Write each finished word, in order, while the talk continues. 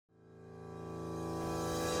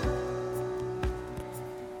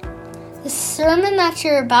The sermon that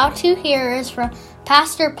you're about to hear is from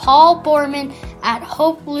Pastor Paul Borman at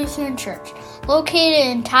Hope Lutheran Church, located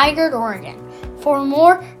in Tigard, Oregon. For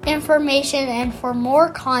more information and for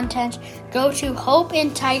more content, go to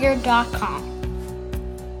hopeintigard.com.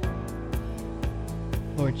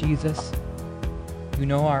 Lord Jesus, you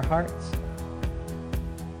know our hearts.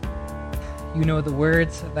 You know the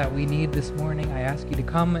words that we need this morning. I ask you to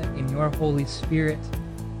come in your Holy Spirit,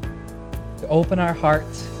 to open our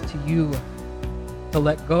hearts to you, to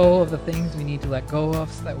let go of the things we need to let go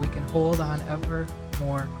of so that we can hold on ever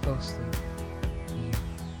more closely to you.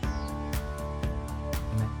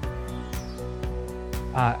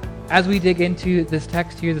 Amen. As we dig into this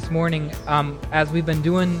text here this morning, as we've been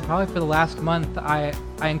doing probably for the last month, I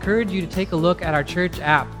encourage you to take a look at our church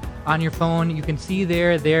app on your phone. You can see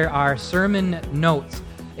there are sermon notes,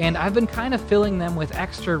 and I've been kind of filling them with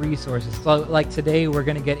extra resources. So like today, we're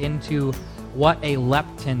going to get into what a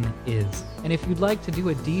lepton is. And if you'd like to do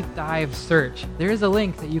a deep dive search, there's a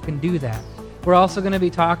link that you can do that. We're also going to be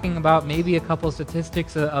talking about maybe a couple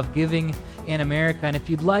statistics of giving in America. And if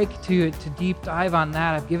you'd like to deep dive on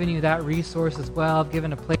that, I've given you that resource as well. I've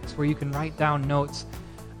given a place where you can write down notes.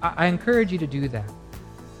 I encourage you to do that.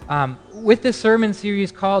 With this sermon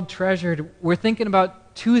series called Treasured, we're thinking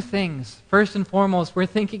about two things. First and foremost, we're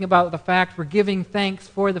thinking about the fact we're giving thanks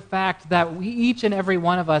for the fact that each and every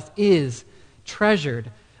one of us is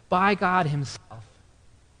treasured by God himself.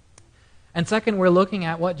 And second, we're looking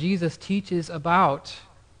at what Jesus teaches about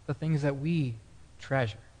the things that we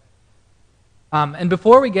treasure. And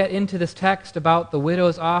before we get into this text about the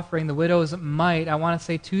widow's offering, the widow's mite, I want to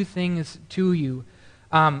say two things to you.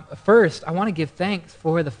 First, I want to give thanks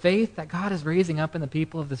for the faith that God is raising up in the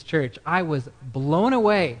people of this church. I was blown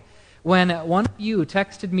away when one of you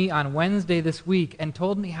texted me on Wednesday this week and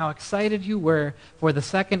told me how excited you were for the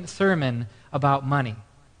second sermon about money.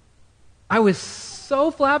 I was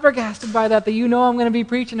so flabbergasted by that you know I'm going to be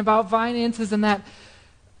preaching about finances and that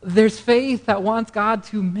there's faith that wants God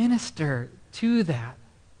to minister to that.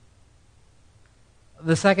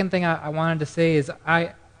 The second thing I wanted to say is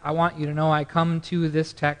I want you to know I come to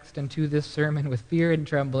this text and to this sermon with fear and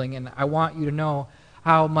trembling, and I want you to know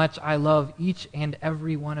how much I love each and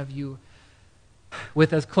every one of you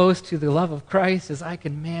with as close to the love of Christ as I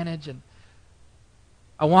can manage. And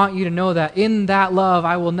I want you to know that in that love,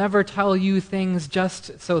 I will never tell you things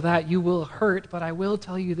just so that you will hurt, but I will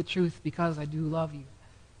tell you the truth because I do love you.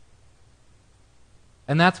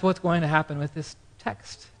 And that's what's going to happen with this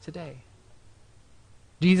text today.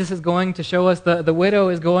 Jesus is going to show us, the widow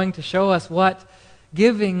is going to show us what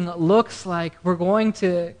giving looks like. We're going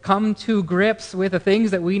to come to grips with the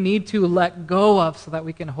things that we need to let go of so that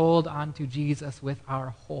we can hold on to Jesus with our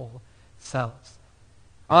whole selves.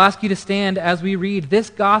 I'll ask you to stand as we read this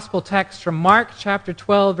gospel text from Mark chapter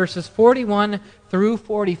 12, verses 41 through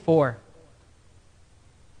 44.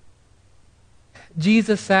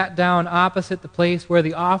 Jesus sat down opposite the place where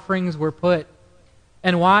the offerings were put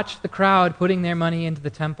and watched the crowd putting their money into the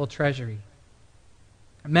temple treasury.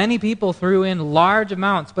 Many people threw in large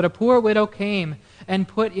amounts, but a poor widow came and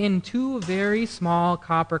put in 2 very small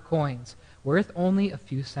copper coins, worth only a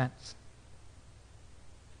few cents.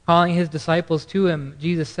 Calling his disciples to him,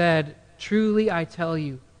 Jesus said, "Truly I tell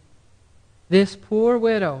you, this poor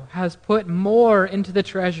widow has put more into the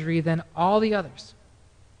treasury than all the others.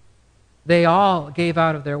 They all gave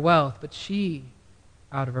out of their wealth, but she,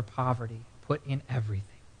 out of her poverty, put in everything,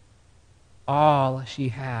 all she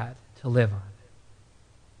had to live on."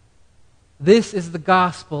 This is the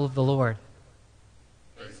gospel of the Lord.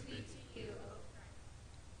 Praise be to you, O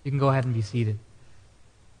Christ. You can go ahead and be seated.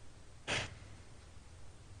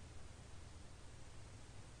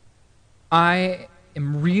 I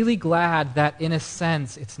am really glad that, in a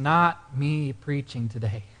sense, it's not me preaching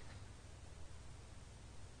today.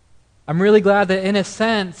 I'm really glad that, in a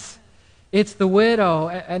sense, it's the widow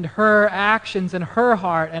and her actions and her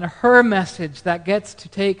heart and her message that gets to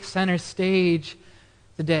take center stage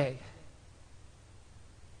today.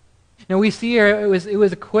 Now we see here, it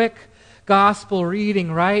was a quick gospel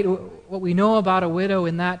reading, right? What we know about a widow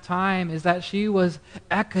in that time is that she was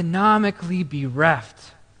economically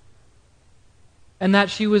bereft and that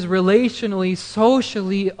she was relationally,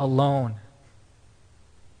 socially alone.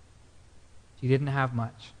 She didn't have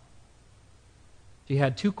much. She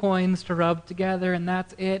had 2 coins to rub together, and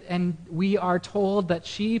that's it. And we are told that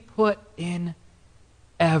she put in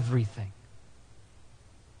everything.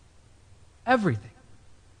 Everything.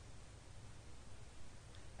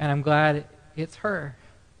 And I'm glad it's her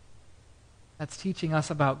that's teaching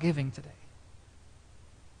us about giving today.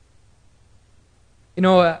 You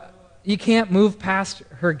know, you can't move past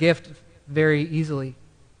her gift very easily.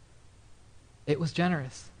 it was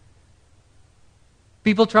generous.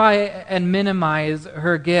 People try and minimize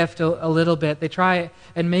her gift a little bit. They try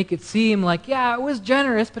and make it seem like, yeah, it was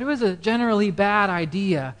generous, but it was a generally bad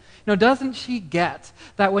idea. Doesn't she get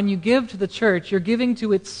that when you give to the church, you're giving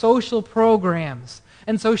to its social programs?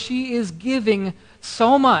 And so she is giving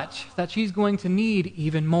so much that she's going to need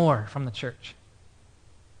even more from the church.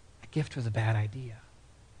 That gift was a bad idea.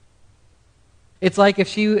 It's like if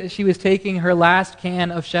she was taking her last can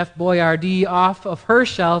of Chef Boyardee off of her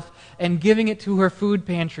shelf and giving it to her food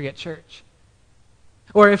pantry at church.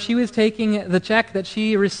 Or if she was taking the check that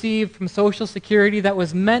she received from Social Security that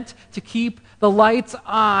was meant to keep the lights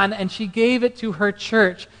on and she gave it to her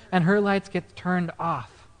church and her lights get turned off.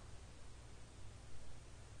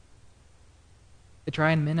 They try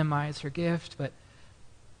and minimize her gift, but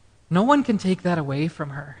no one can take that away from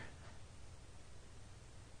her.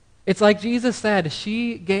 It's like Jesus said,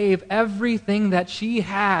 she gave everything that she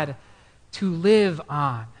had to live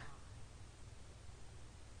on.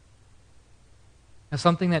 Now,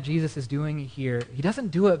 something that Jesus is doing here, he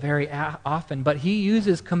doesn't do it very often, but he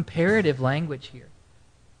uses comparative language here.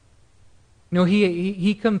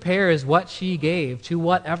 He compares what she gave to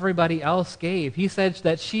what everybody else gave. He says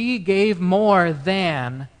that she gave more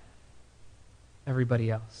than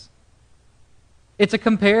everybody else. It's a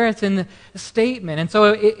comparison statement. And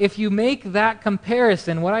so if you make that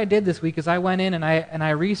comparison, what I did this week is I went in and I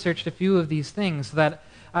researched a few of these things so that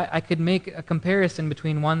I could make a comparison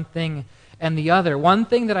between one thing and the other. One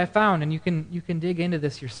thing that I found, and you can dig into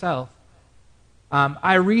this yourself,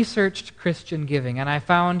 I researched Christian giving, and I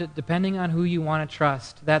found, depending on who you want to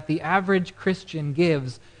trust, that the average Christian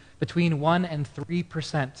gives between 1% and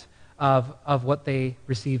 3% of what they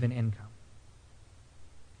receive in income.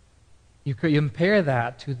 You compare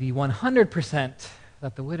that to the 100%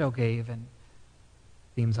 that the widow gave, and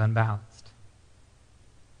it seems unbalanced.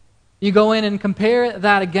 You go in and compare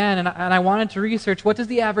that again, and I wanted to research what does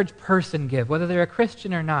the average person give, whether they're a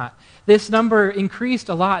Christian or not. This number increased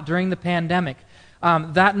a lot during the pandemic.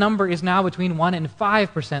 That number is now between 1% and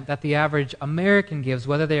 5% that the average American gives,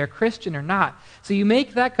 whether they are Christian or not. So you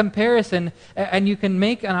make that comparison, and you can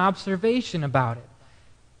make an observation about it.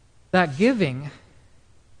 That giving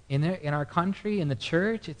in our country, in the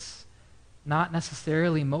church, it's not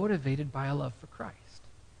necessarily motivated by a love for Christ.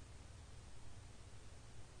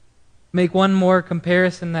 Make one more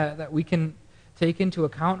comparison that we can take into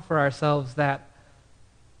account for ourselves, that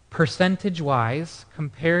percentage-wise,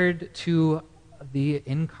 compared to the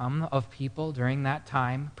income of people during that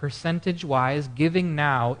time, percentage-wise, giving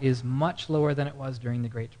now is much lower than it was during the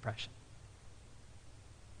Great Depression.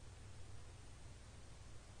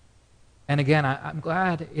 And again, I'm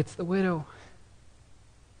glad it's the widow.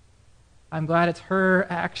 I'm glad it's her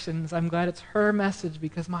actions. I'm glad it's her message,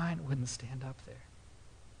 because mine wouldn't stand up there.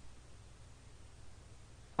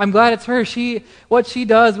 I'm glad it's her. What she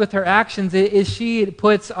does with her actions is she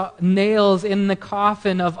puts nails in the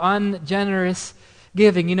coffin of ungenerous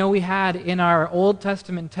giving. We had in our Old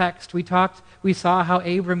Testament text, we saw how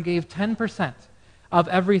Abram gave 10% of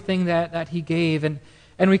everything that he gave.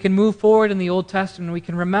 And we can move forward in the Old Testament, and we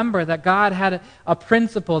can remember that God had a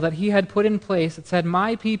principle that he had put in place that said,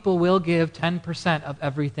 my people will give 10% of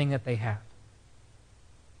everything that they have.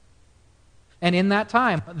 And in that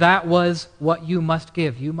time, that was what you must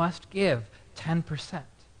give. You must give 10%.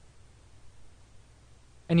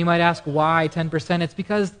 And you might ask, why 10%? It's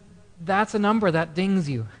because that's a number that dings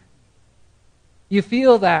you. You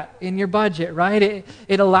feel that in your budget, right?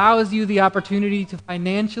 It allows you the opportunity to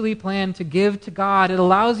financially plan to give to God. It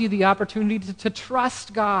allows you the opportunity to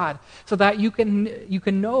trust God so that you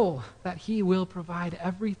can know that he will provide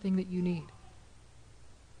everything that you need.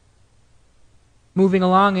 Moving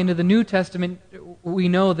along into the New Testament, we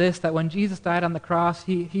know this, that when Jesus died on the cross,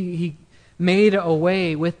 he made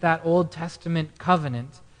away with that Old Testament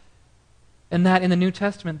covenant. And that in the New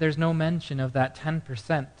Testament, there's no mention of that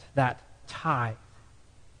 10%, that tithe.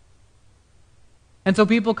 And so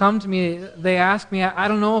people come to me, they ask me, I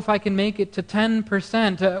don't know if I can make it to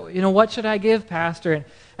 10%. What should I give, Pastor?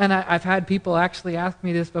 And I've had people actually ask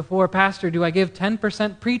me this before, Pastor, do I give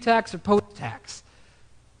 10% pre-tax or post-tax?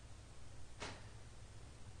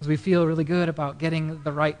 Because we feel really good about getting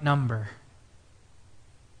the right number.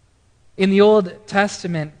 In the Old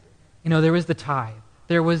Testament, there was the tithe.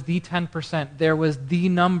 There was the 10%. There was the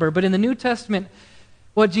number. But in the New Testament,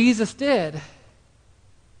 what Jesus did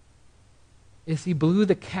is he blew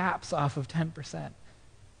the caps off of 10%.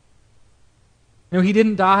 He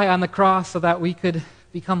didn't die on the cross so that we could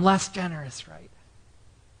become less generous, right?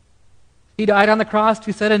 He died on the cross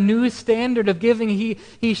to set a new standard of giving.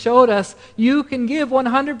 He showed us, you can give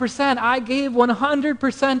 100%. I gave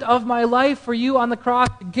 100% of my life for you on the cross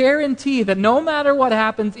to guarantee that no matter what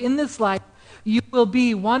happens in this life, you will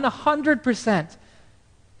be 100%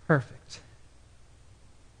 perfect.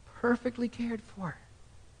 Perfectly cared for.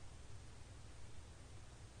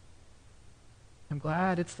 I'm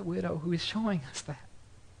glad it's the widow who is showing us that.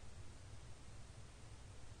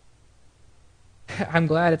 I'm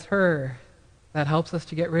glad it's her that helps us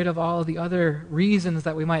to get rid of all the other reasons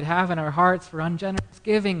that we might have in our hearts for ungenerous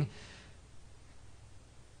giving.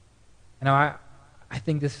 You know, I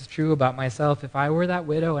think this is true about myself. If I were that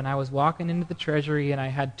widow and I was walking into the treasury and I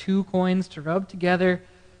had 2 coins to rub together,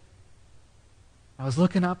 I was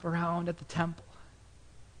looking up around at the temple.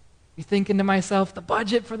 Be thinking to myself, the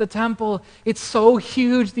budget for the temple, it's so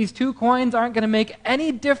huge. These 2 coins aren't going to make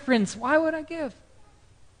any difference. Why would I give?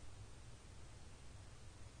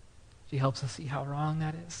 She helps us see how wrong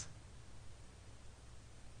that is.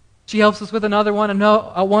 She helps us with another one,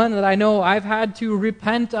 one that I know I've had to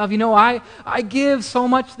repent of. You know, I give so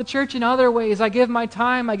much to the church in other ways. I give my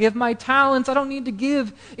time, I give my talents. I don't need to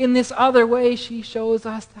give in this other way. She shows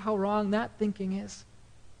us how wrong that thinking is.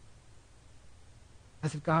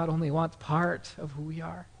 As if God only wants part of who we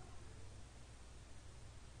are.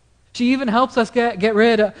 She even helps us get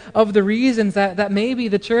rid of the reasons that maybe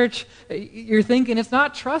the church, you're thinking, it's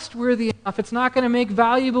not trustworthy enough. It's not going to make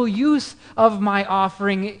valuable use of my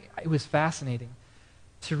offering. It was fascinating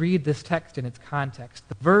to read this text in its context.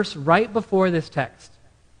 The verse right before this text,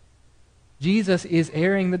 Jesus is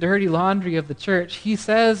airing the dirty laundry of the church. He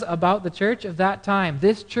says about the church of that time,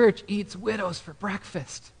 this church eats widows for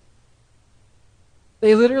breakfast.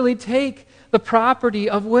 They literally take the property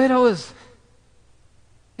of widows.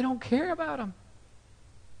 They don't care about them.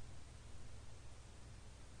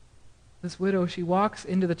 This widow, she walks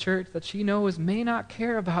into the church that she knows may not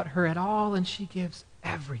care about her at all, and she gives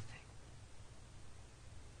everything.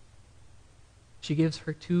 She gives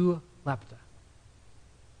her 2 lepta.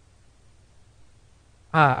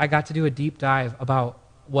 I got to do a deep dive about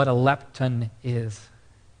what a lepton is.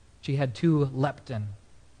 She had 2 lepton.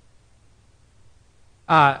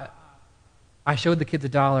 I showed the kids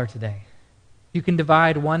 $1 today. You can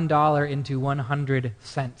divide $1 into 100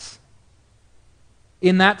 cents.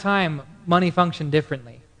 In that time, money functioned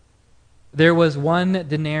differently. There was 1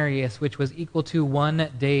 denarius, which was equal to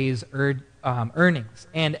 1 day's earnings,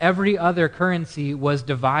 and every other currency was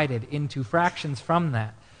divided into fractions from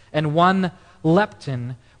that. And 1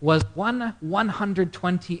 lepton was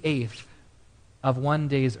 1/128th of 1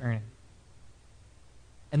 day's earning.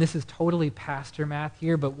 And this is totally pastor math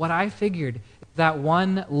here, but what I figured is that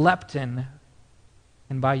 1 lepton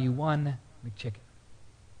can buy you 1 McChicken.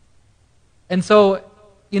 And so,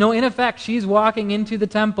 you know, in effect, she's walking into the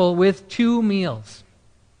temple with 2 meals.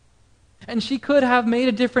 And she could have made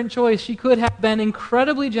a different choice. She could have been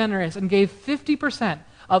incredibly generous and gave 50%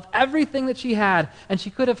 of everything that she had, and she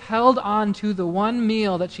could have held on to the 1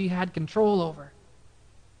 meal that she had control over.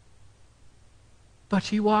 But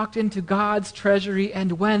she walked into God's treasury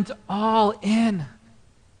and went all in.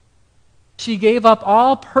 She gave up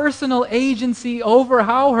all personal agency over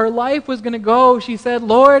how her life was going to go. She said,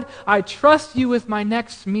 Lord, I trust you with my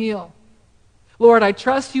next meal. Lord, I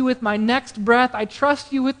trust you with my next breath. I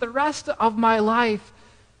trust you with the rest of my life.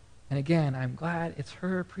 And again, I'm glad it's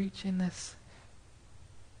her preaching this.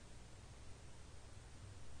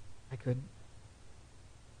 I couldn't.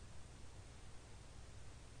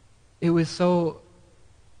 It was so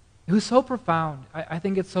profound. I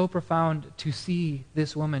think it's so profound to see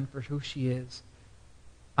this woman for who she is.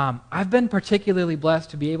 I've been particularly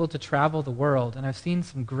blessed to be able to travel the world, and I've seen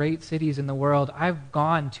some great cities in the world. I've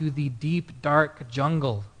gone to the deep, dark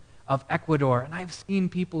jungle of Ecuador, and I've seen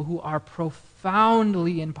people who are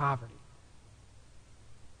profoundly in poverty.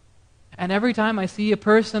 And every time I see a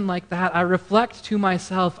person like that, I reflect to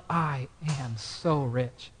myself, I am so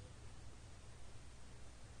rich.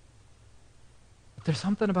 There's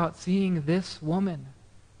something about seeing this woman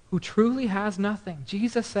who truly has nothing.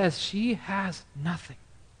 Jesus says she has nothing.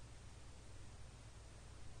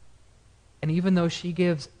 And even though she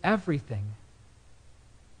gives everything,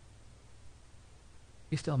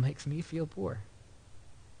 she still makes me feel poor.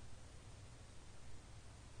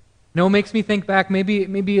 No, it makes me think back. Maybe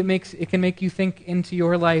it can make you think into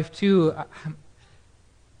your life too.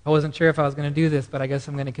 I wasn't sure if I was going to do this, but I guess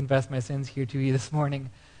I'm going to confess my sins here to you this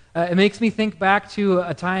morning. It makes me think back to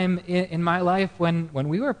a time in my life when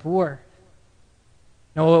we were poor.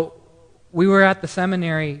 You know, we were at the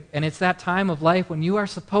seminary, and it's that time of life when you are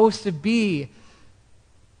supposed to be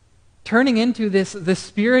turning into this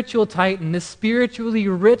spiritual titan, this spiritually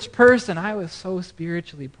rich person. I was so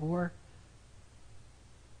spiritually poor.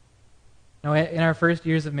 In our first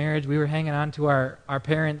years of marriage, we were hanging on to our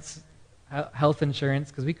parents' health insurance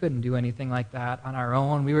because we couldn't do anything like that on our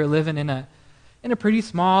own. We were living in a pretty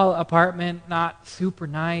small apartment, not super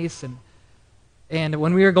nice, and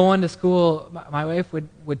when we were going to school, my wife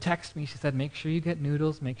would text me. She said, make sure you get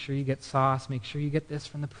noodles, make sure you get sauce, make sure you get this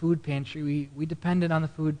from the food pantry. We depended on the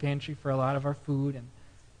food pantry for a lot of our food.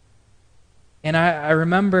 And I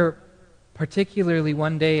remember particularly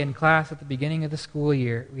one day in class at the beginning of the school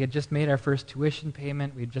year, we had just made our first tuition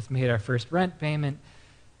payment, we had just made our first rent payment,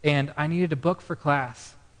 and I needed a book for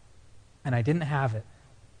class, and I didn't have it.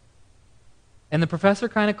 And the professor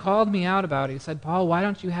kind of called me out about it. He said, Paul, why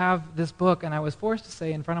don't you have this book? And I was forced to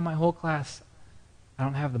say in front of my whole class, I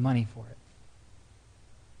don't have the money for it.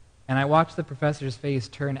 And I watched the professor's face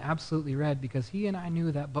turn absolutely red because he and I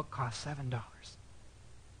knew that book cost $7.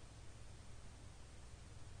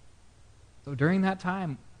 So during that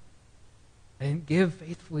time, I didn't give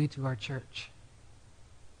faithfully to our church.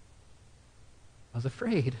 I was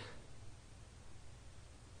afraid.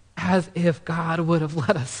 As if God would have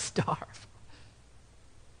let us starve.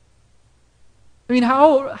 I mean,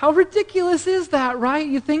 how ridiculous is that, right?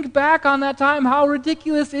 You think back on that time, how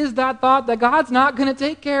ridiculous is that thought that God's not going to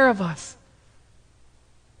take care of us?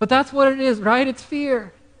 But that's what it is, right? It's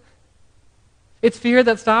fear. It's fear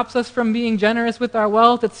that stops us from being generous with our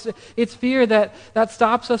wealth. It's fear that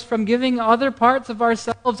stops us from giving other parts of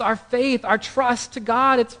ourselves, our faith, our trust to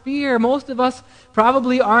God. It's fear. Most of us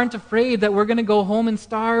probably aren't afraid that we're going to go home and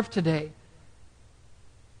starve today.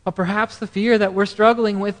 But perhaps the fear that we're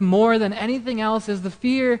struggling with more than anything else is the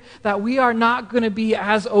fear that we are not going to be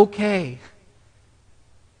as okay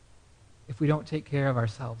if we don't take care of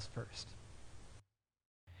ourselves first.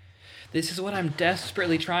 This is what I'm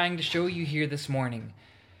desperately trying to show you here this morning.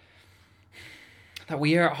 That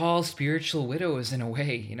we are all spiritual widows in a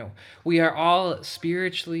way. We are all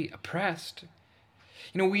spiritually oppressed.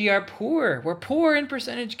 We are poor. We're poor in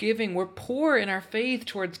percentage giving. We're poor in our faith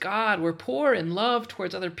towards God. We're poor in love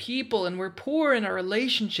towards other people. And we're poor in our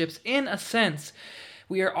relationships. In a sense,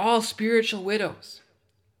 we are all spiritual widows.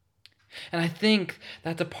 And I think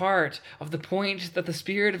that's a part of the point that the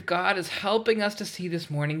Spirit of God is helping us to see this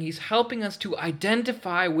morning. He's helping us to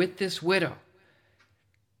identify with this widow.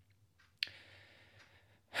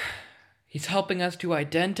 He's helping us to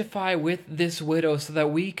identify with this widow so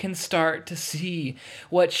that we can start to see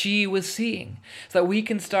what she was seeing, so that we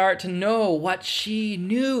can start to know what she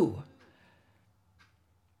knew.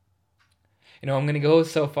 I'm going to go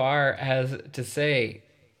so far as to say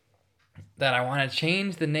that I want to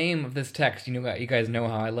change the name of this text. You guys know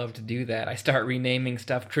how I love to do that. I start renaming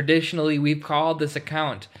stuff. Traditionally, we've called this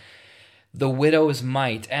account The Widow's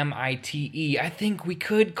Mite, M-I-T-E. I think we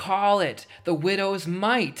could call it The Widow's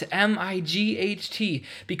Might, M-I-G-H-T,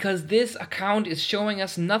 because this account is showing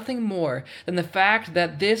us nothing more than the fact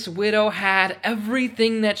that this widow had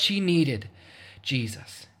everything that she needed,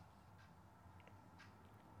 Jesus.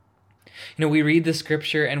 We read the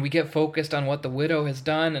scripture and we get focused on what the widow has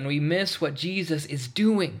done and we miss what Jesus is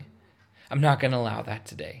doing. I'm not going to allow that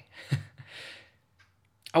today.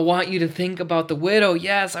 I want you to think about the widow.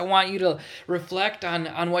 Yes, I want you to reflect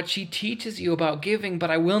on what she teaches you about giving, but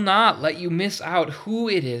I will not let you miss out who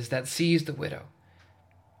it is that sees the widow.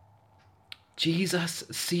 Jesus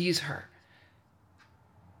sees her.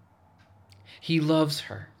 He loves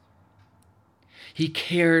her. He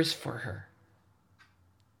cares for her.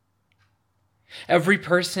 Every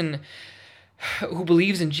person who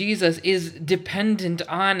believes in Jesus is dependent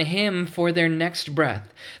on him for their next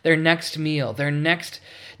breath, their next meal, their next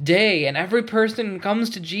day. And every person who comes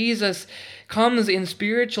to Jesus comes in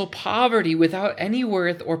spiritual poverty without any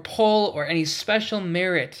worth or pull or any special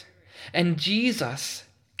merit. And Jesus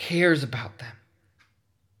cares about them.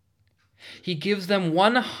 He gives them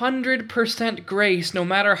 100% grace, no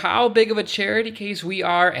matter how big of a charity case we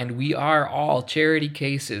are, and we are all charity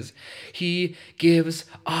cases. He gives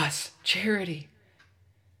us charity.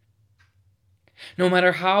 No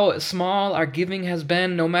matter how small our giving has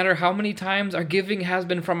been, no matter how many times our giving has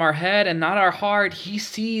been from our head and not our heart, He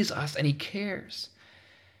sees us and He cares.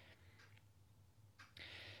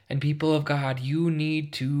 And people of God, you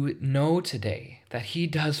need to know today that He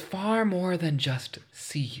does far more than just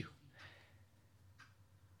see you.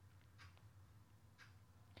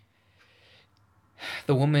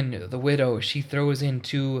 The woman, the widow, she throws in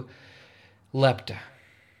 2 lepta.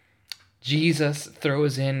 Jesus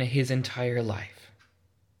throws in his entire life.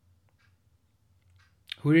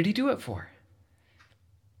 Who did he do it for?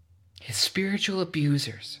 His spiritual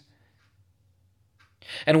abusers.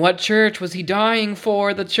 And what church was he dying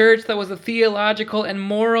for? The church that was a theological and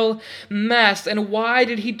moral mess. And why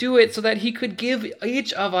did he do it? So that he could give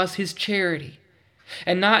each of us his charity.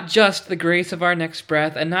 And not just the grace of our next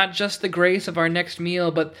breath, and not just the grace of our next meal,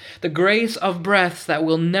 but the grace of breaths that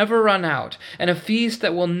will never run out, and a feast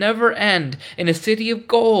that will never end, in a city of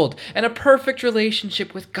gold, and a perfect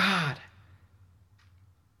relationship with God.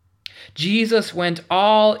 Jesus went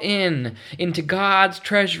all into God's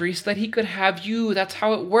treasury so that he could have you. That's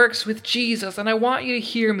how it works with Jesus. And I want you to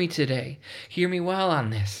hear me today. Hear me well on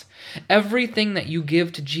this. Everything that you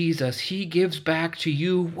give to Jesus, he gives back to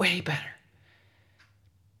you way better.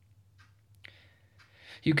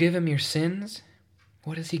 You give him your sins,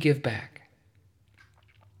 what does he give back?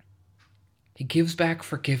 He gives back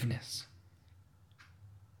forgiveness.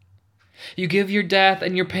 You give your death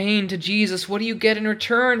and your pain to Jesus, what do you get in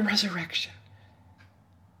return? Resurrection.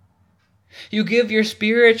 You give your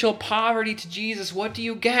spiritual poverty to Jesus, what do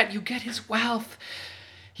you get? You get his wealth.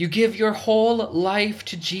 You give your whole life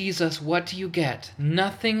to Jesus, what do you get?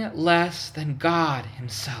 Nothing less than God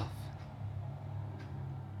himself.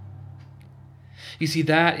 You see,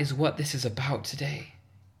 that is what this is about today.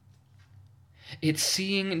 It's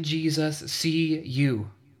seeing Jesus see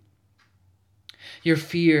you. Your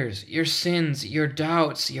fears, your sins, your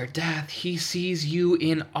doubts, your death, he sees you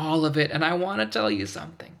in all of it. And I want to tell you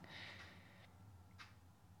something.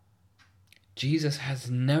 Jesus has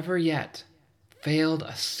never yet failed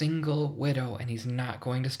a single widow, and he's not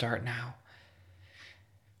going to start now.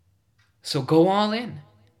 So go all in.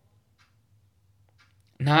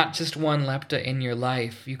 Not just one lepta in your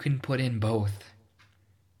life. You can put in both.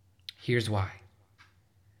 Here's why.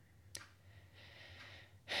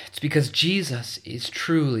 It's because Jesus is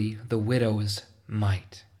truly the widow's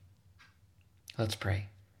mite. Let's pray.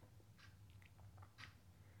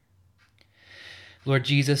 Lord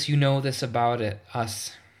Jesus, you know this about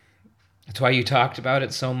us. That's why you talked about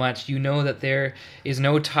it so much. You know that there is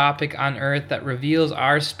no topic on earth that reveals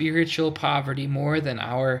our spiritual poverty more than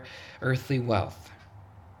our earthly wealth.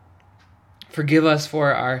 Forgive us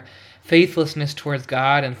for our faithlessness towards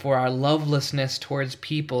God and for our lovelessness towards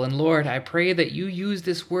people. And Lord, I pray that you use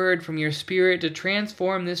this word from your Spirit to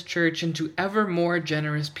transform this church into ever more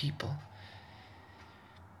generous people.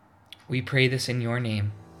 We pray this in your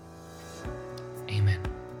name.